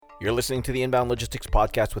You're listening to the Inbound Logistics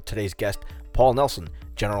Podcast with today's guest, Paul Nelson,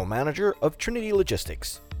 General Manager of Trinity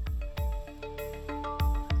Logistics.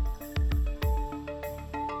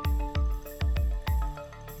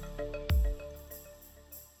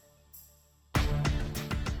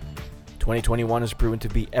 "2021 has proven to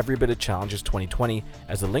be every bit as challenging as 2020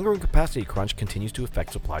 as the lingering capacity crunch continues to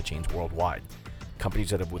affect supply chains worldwide.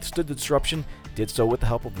 Companies that have withstood the disruption did so with the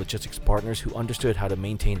help of logistics partners who understood how to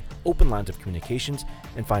maintain open lines of communications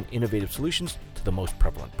and find innovative solutions to the most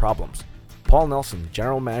prevalent problems. Paul Nelson,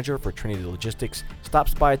 General Manager for Trinity Logistics,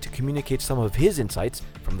 stops by to communicate some of his insights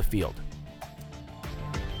from the field.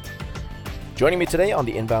 Joining me today on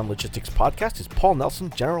the Inbound Logistics Podcast is Paul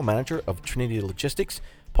Nelson, General Manager of Trinity Logistics.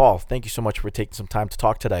 Paul, thank you so much for taking some time to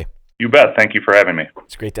talk today. You bet. Thank you for having me.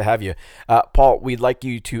 It's great to have you. Paul, we'd like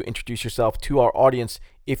you to introduce yourself to our audience,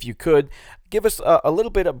 if you could. Give us a little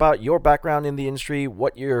bit about your background in the industry,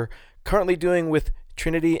 what you're currently doing with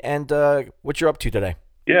Trinity, and what you're up to today.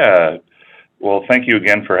 Yeah. Well, thank you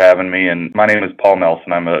again for having me. And my name is Paul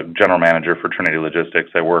Nelson. I'm a General Manager for Trinity Logistics.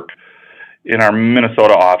 I work in our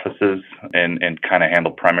Minnesota offices and kind of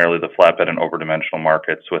handle primarily the flatbed and overdimensional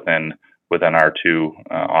markets within our two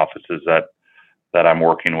offices that I'm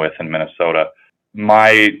working with in Minnesota.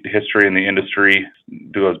 My history in the industry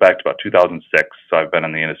goes back to about 2006, so I've been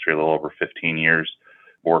in the industry a little over 15 years.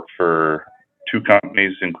 Worked for two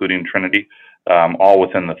companies, including Trinity, all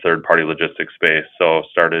within the third-party logistics space. So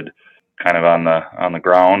started kind of on the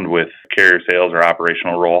ground with carrier sales or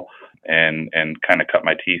operational role, and kind of cut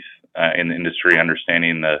my teeth in the industry,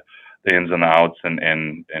 understanding the ins and the outs,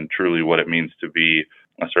 and truly what it means to be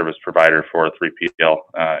a service provider for a 3PL,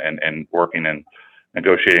 and working and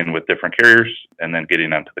negotiating with different carriers, and then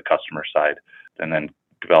getting onto the customer side, and then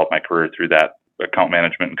develop my career through that account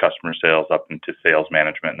management and customer sales up into sales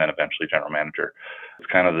management, and then eventually general manager. It's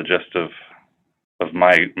kind of the gist of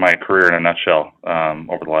my career in a nutshell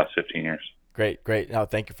over the last 15 years. Great. No,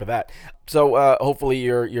 thank you for that. So hopefully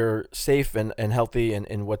you're safe and healthy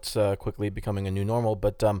in what's quickly becoming a new normal.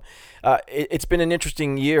 But it's been an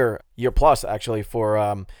interesting year plus actually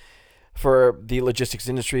for the logistics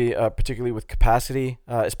industry, particularly with capacity,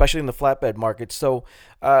 especially in the flatbed market. So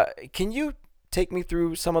can you take me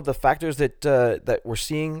through some of the factors that we're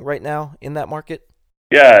seeing right now in that market?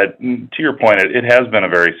 Yeah, to your point, it has been a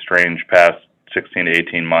very strange past 16 to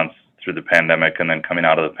 18 months through the pandemic, and then coming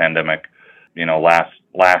out of the pandemic.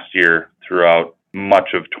 Last year, throughout much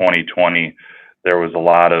of 2020, there was a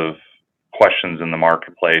lot of questions in the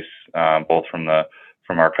marketplace, both from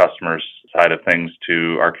our customers' side of things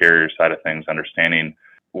to our carrier side of things, understanding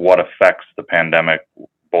what effects the pandemic,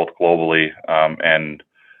 both globally and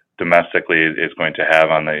domestically, is going to have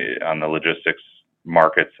on the logistics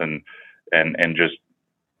markets and just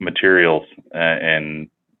materials and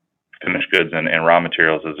finished goods and raw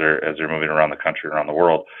materials as they're moving around the country, around the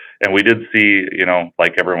world. And we did see,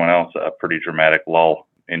 like everyone else, a pretty dramatic lull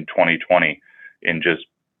in 2020 in just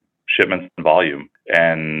shipments and volume.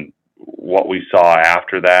 And what we saw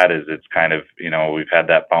after that is it's kind of, we've had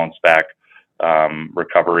that bounce back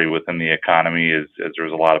recovery within the economy as there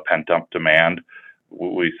was a lot of pent up demand.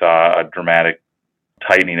 We saw a dramatic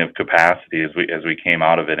tightening of capacity as we came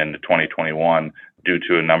out of it into 2021 due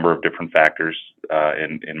to a number of different factors,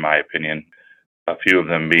 in my opinion. A few of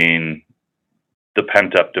them being the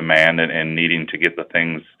pent up demand and needing to get the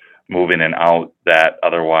things moving and out that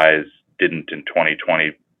otherwise didn't in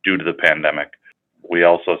 2020 due to the pandemic. We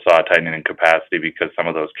also saw a tightening in capacity because some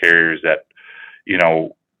of those carriers that,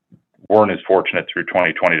 weren't as fortunate through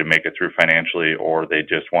 2020 to make it through financially, or they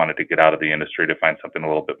just wanted to get out of the industry to find something a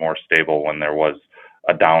little bit more stable when there was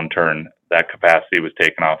a downturn, that capacity was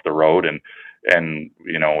taken off the road. And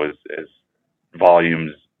as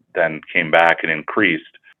volumes then came back and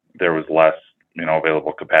increased, there was less,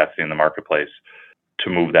 available capacity in the marketplace to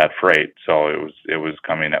move that freight. So it was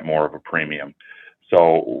coming at more of a premium.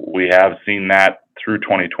 So we have seen that through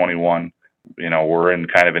 2021. We're in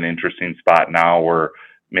kind of an interesting spot now where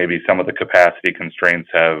maybe some of the capacity constraints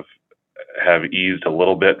have eased a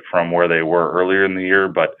little bit from where they were earlier in the year,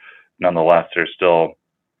 but nonetheless, they're still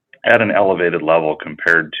at an elevated level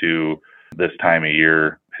compared to this time of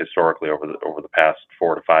year historically over the past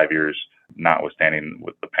 4 to 5 years, notwithstanding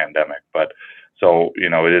with the pandemic. But so,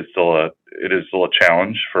 it is still a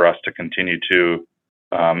challenge for us to continue to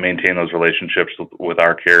maintain those relationships with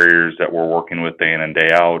our carriers that we're working with day in and day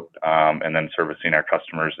out, and then servicing our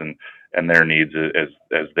customers and their needs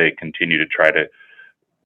as they continue to try to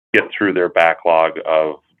get through their backlog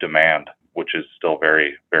of demand, which is still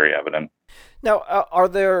very, very evident. Now, are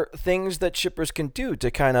there things that shippers can do to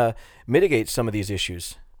kind of mitigate some of these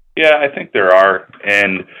issues? Yeah, I think there are.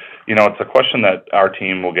 And, It's a question that our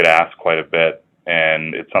team will get asked quite a bit,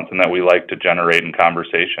 and it's something that we like to generate in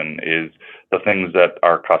conversation, is the things that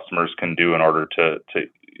our customers can do in order to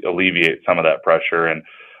alleviate some of that pressure. And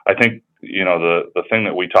I think, the thing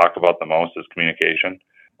that we talk about the most is communication,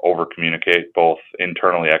 over communicate both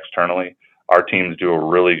internally, externally. Our teams do a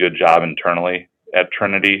really good job internally at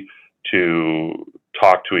Trinity to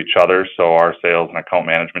talk to each other. So our sales and account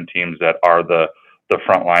management teams that are the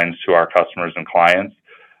front lines to our customers and clients,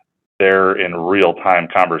 they're in real time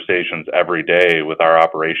conversations every day with our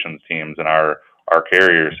operations teams and our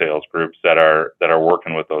carrier sales groups that are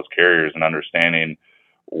working with those carriers and understanding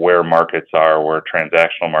where markets are, where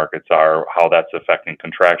transactional markets are, how that's affecting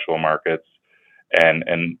contractual markets. And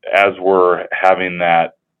as we're having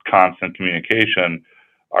that constant communication,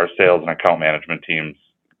 our sales and account management teams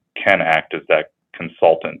can act as that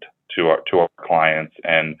consultant to our clients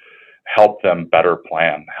and help them better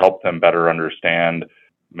plan, help them better understand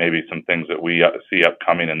maybe some things that we see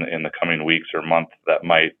upcoming in the coming weeks or months that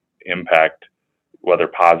might impact, whether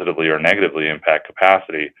positively or negatively impact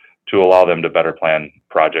capacity, to allow them to better plan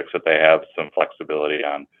projects that they have some flexibility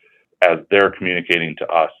on, as they're communicating to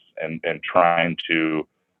us and trying to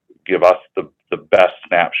give us the best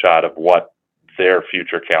snapshot of what their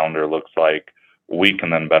future calendar looks like. We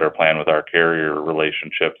can then better plan with our carrier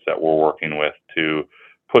relationships that we're working with to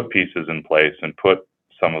put pieces in place and put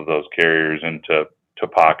some of those carriers into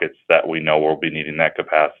pockets that we know will be needing that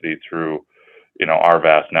capacity through, our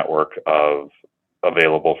vast network of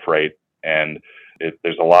available freight. And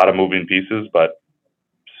there's a lot of moving pieces, but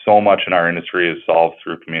so much in our industry is solved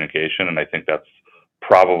through communication, and I think that's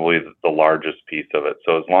probably the largest piece of it.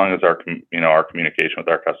 So as long as our communication with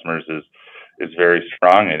our customers is very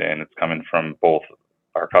strong and it's coming from both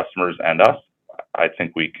our customers and us, I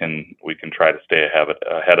think we can try to stay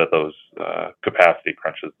ahead of those capacity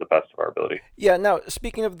crunches the best of our ability. Yeah. Now,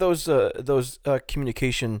 speaking of those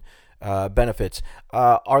communication benefits,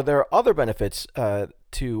 are there other benefits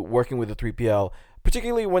to working with a 3PL,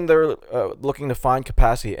 particularly when they're looking to find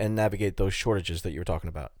capacity and navigate those shortages that you were talking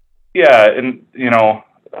about? Yeah, and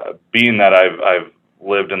being that I've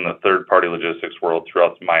lived in the third party logistics world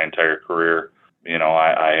throughout my entire career,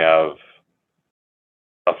 I have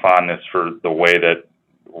a fondness for the way that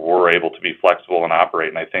we're able to be flexible and operate.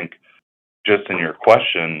 And I think just in your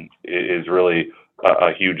question is really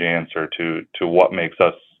a huge answer to what makes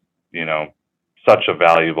us, such a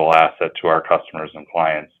valuable asset to our customers and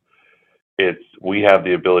clients. We have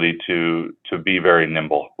the ability to be very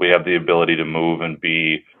nimble. We have the ability to move and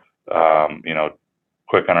be,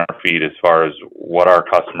 quick on our feet as far as what our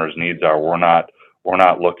customers' needs are. We're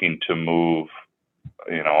not looking to move,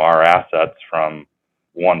 our assets from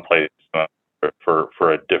one place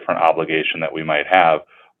for a different obligation that we might have,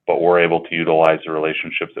 but we're able to utilize the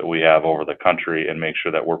relationships that we have over the country and make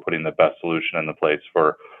sure that we're putting the best solution in the place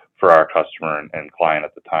for our customer and client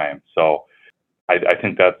at the time. So I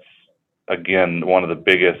think that's, again, one of the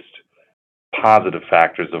biggest positive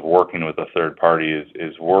factors of working with a third party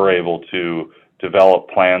is we're able to develop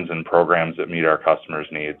plans and programs that meet our customers'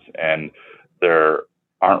 needs. And there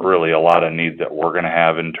aren't really a lot of needs that we're going to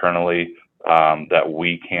have internally that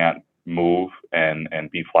we can't move and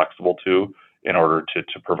be flexible to in order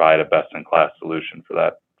to provide a best-in-class solution for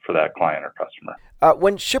that client or customer.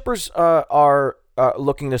 When shippers are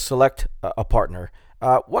looking to select a partner,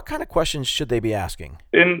 what kind of questions should they be asking?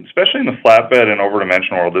 Especially in the flatbed and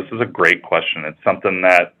over-dimensional world, this is a great question. It's something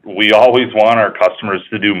that we always want our customers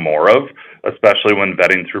to do more of, especially when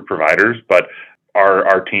vetting through providers. But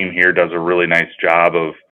our team here does a really nice job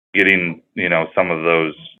of getting, some of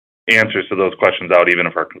those answers to those questions out, even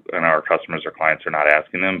if our customers or clients are not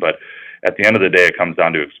asking them. But at the end of the day, it comes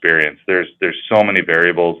down to experience. There's so many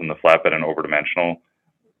variables in the flatbed and over-dimensional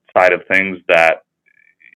side of things that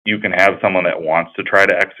you can have someone that wants to try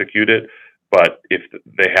to execute it, but if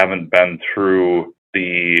they haven't been through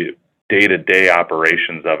the day-to-day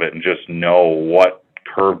operations of it and just know what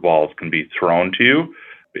curveballs can be thrown to you,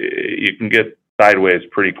 you can get sideways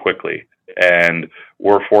pretty quickly. And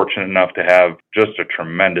we're fortunate enough to have just a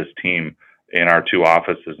tremendous team in our two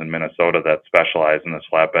offices in Minnesota that specialize in this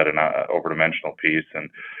flatbed and over-dimensional piece. And,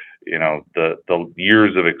 the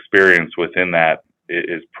years of experience within that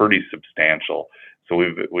is pretty substantial. So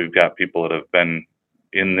we've got people that have been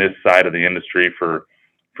in this side of the industry for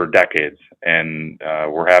decades, and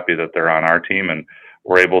we're happy that they're on our team, and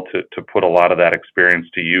we're able to put a lot of that experience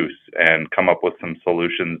to use and come up with some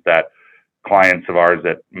solutions that clients of ours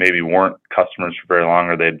that maybe weren't customers for very long,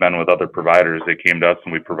 or they'd been with other providers, they came to us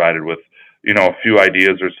and we provided with, a few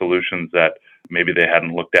ideas or solutions that maybe they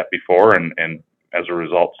hadn't looked at before, and as a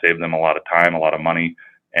result saved them a lot of time, a lot of money,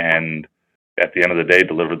 and at the end of the day,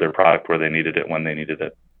 delivered their product where they needed it when they needed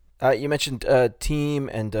it. You mentioned team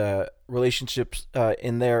and relationships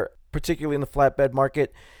in there, particularly in the flatbed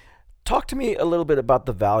market. Talk to me a little bit about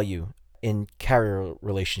the value in carrier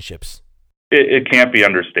relationships. It can't be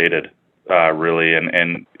understated, really,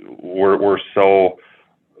 and we're so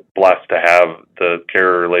blessed to have the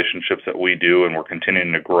carrier relationships that we do, and we're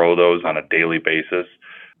continuing to grow those on a daily basis.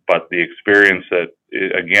 But the experience that,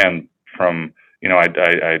 again, from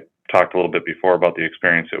I talked a little bit before about the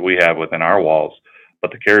experience that we have within our walls,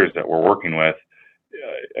 but the carriers that we're working with,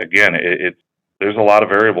 again, there's a lot of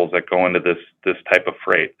variables that go into this type of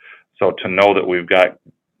freight. So to know that we've got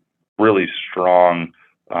really strong,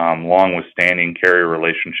 long withstanding carrier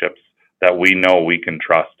relationships that we know we can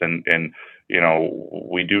trust, and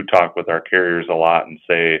we do talk with our carriers a lot and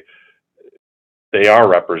say they are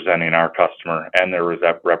representing our customer and they're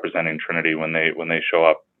representing Trinity when they show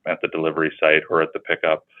up at the delivery site or at the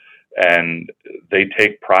pickup, and they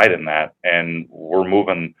take pride in that. And we're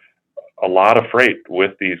moving a lot of freight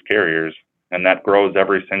with these carriers, and that grows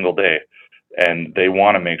every single day. And they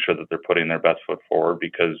want to make sure that they're putting their best foot forward,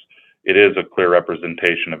 because it is a clear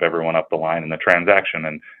representation of everyone up the line in the transaction,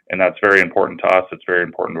 and that's very important to us. It's very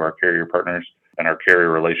important to our carrier partners and our carrier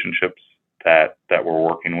relationships that we're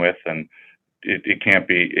working with, and it can't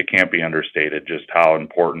be understated just how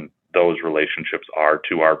important those relationships are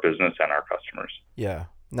to our business and our customers. Yeah.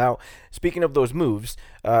 Now, speaking of those moves,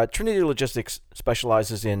 Trinity Logistics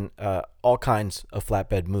specializes in all kinds of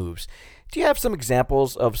flatbed moves. Do you have some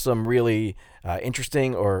examples of some really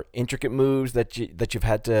interesting or intricate moves that you've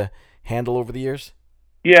had to handle over the years?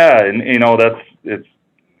 Yeah, and it's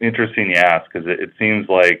interesting you ask, because it seems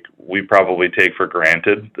like we probably take for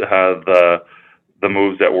granted the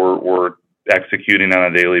moves that we're executing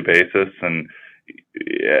on a daily basis. And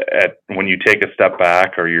when you take a step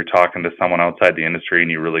back, or you're talking to someone outside the industry and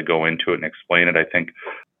you really go into it and explain it, I think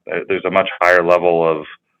there's a much higher level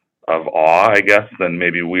of awe, I guess, than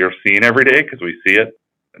maybe we are seeing every day, because we see it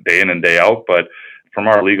day in and day out. But from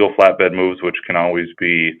our legal flatbed moves, which can always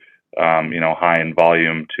be high in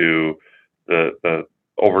volume, to the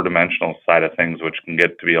overdimensional side of things, which can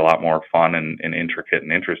get to be a lot more fun and intricate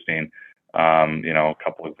and interesting. A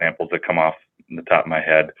couple examples that come off the top of my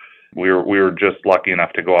head. We were just lucky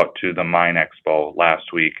enough to go out to the Mine Expo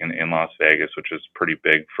last week in Las Vegas, which is pretty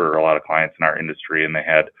big for a lot of clients in our industry, and they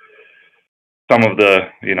had some of the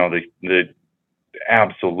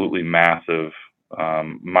absolutely massive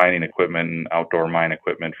mining equipment and outdoor mine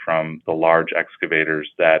equipment, from the large excavators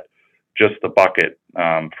that just the bucket,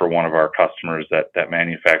 for one of our customers that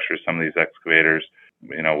manufactures some of these excavators.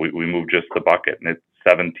 We moved just the bucket, and it's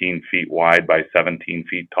 17 feet wide by 17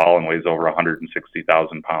 feet tall and weighs over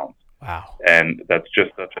 160,000 pounds. Wow. And that's just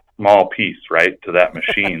such a small piece, right, to that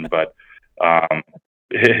machine. But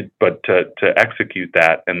to execute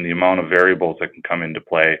that, and the amount of variables that can come into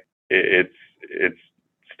play, it's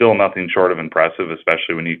still nothing short of impressive,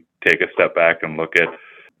 especially when you take a step back and look at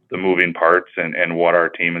the moving parts and what our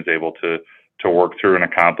team is able to work through and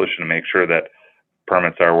accomplish, and make sure that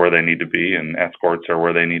permits are where they need to be and escorts are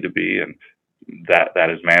where they need to be, and that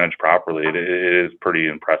is managed properly. It is pretty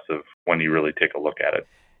impressive when you really take a look at it.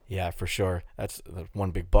 Yeah, for sure. That's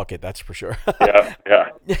one big bucket, that's for sure. Yeah.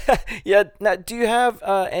 Yeah. Now, do you have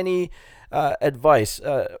any advice,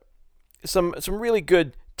 some really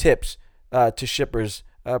good tips to shippers,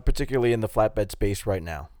 particularly in the flatbed space right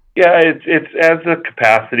now? Yeah, it's as the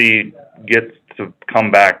capacity gets to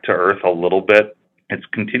come back to earth a little bit, it's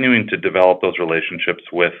continuing to develop those relationships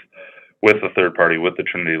with a third party, with the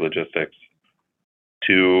Trinity Logistics,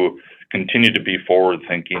 to continue to be forward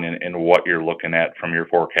thinking in what you're looking at from your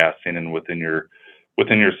forecasting and within your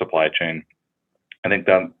supply chain. I think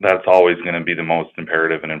that's always going to be the most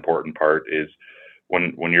imperative and important part, is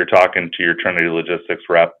when you're talking to your Trinity Logistics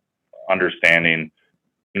rep, understanding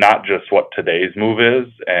not just what today's move is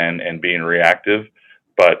and being reactive,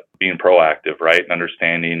 but being proactive, right? And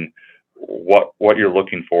understanding what you're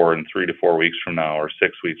looking for in 3 to 4 weeks from now or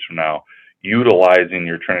 6 weeks from now, utilizing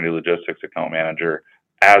your Trinity Logistics account manager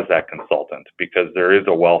as that consultant, because there is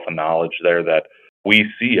a wealth of knowledge there that we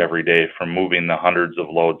see every day from moving the hundreds of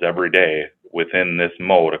loads every day within this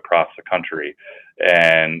mode across the country.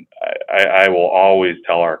 And I will always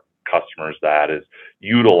tell our customers that is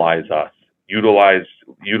utilize us, utilize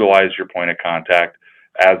your point of contact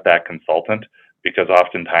as that consultant, because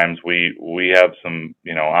oftentimes we have some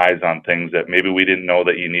eyes on things that maybe we didn't know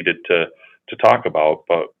that you needed to talk about,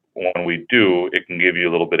 but when we do, it can give you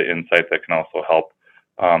a little bit of insight that can also help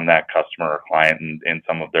that customer or client in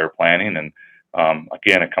some of their planning. And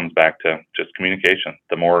again, it comes back to just communication.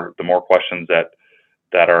 The more questions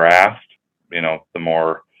that are asked, the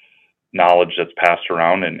more knowledge that's passed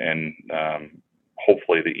around, and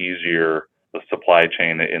hopefully the easier the supply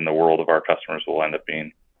chain in the world of our customers will end up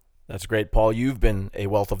being. That's great, Paul. You've been a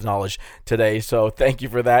wealth of knowledge today, so thank you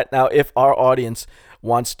for that. Now, if our audience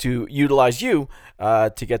wants to utilize you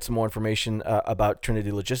to get some more information about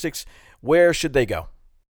Trinity Logistics, where should they go?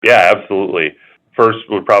 Yeah, absolutely. First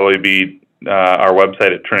would probably be our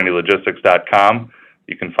website at trinitylogistics.com.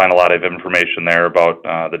 You can find a lot of information there about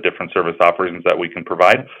the different service offerings that we can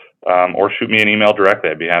provide, or shoot me an email directly.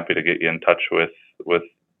 I'd be happy to get you in touch with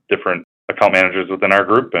different account managers within our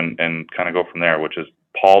group and kind of go from there, which is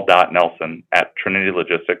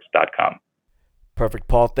paul.nelson@trinitylogistics.com. Perfect,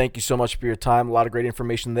 Paul. Thank you so much for your time. A lot of great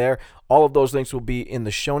information there. All of those links will be in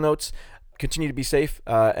the show notes. Continue to be safe,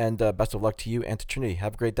 and best of luck to you and to Trinity.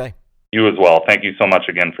 Have a great day. You as well. Thank you so much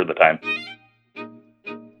again for the time.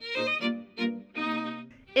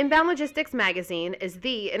 Inbound Logistics Magazine is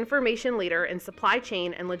the information leader in supply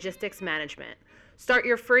chain and logistics management. Start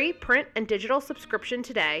your free print and digital subscription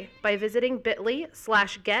today by visiting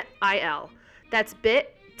bit.ly/getil. That's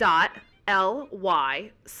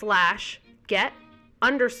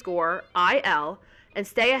bit.ly/get_IL and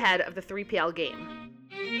stay ahead of the 3PL game.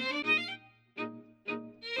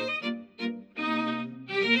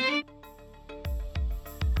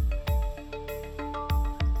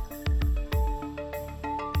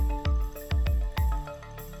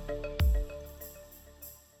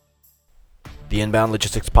 The Inbound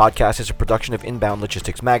Logistics Podcast is a production of Inbound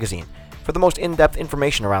Logistics Magazine. For the most in-depth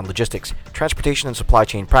information around logistics, transportation, and supply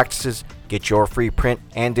chain practices, get your free print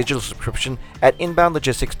and digital subscription at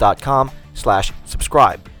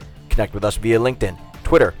inboundlogistics.com/subscribe. Connect with us via LinkedIn,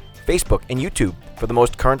 Twitter, Facebook, and YouTube for the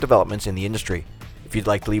most current developments in the industry. If you'd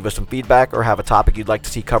like to leave us some feedback or have a topic you'd like to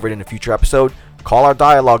see covered in a future episode, call our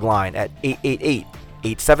dialogue line at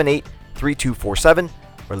 888-878-3247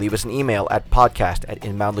 or leave us an email at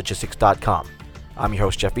podcast@inboundlogistics.com. I'm your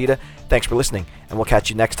host, Jeff Vita. Thanks for listening, and we'll catch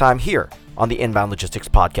you next time here on the Inbound Logistics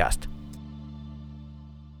Podcast.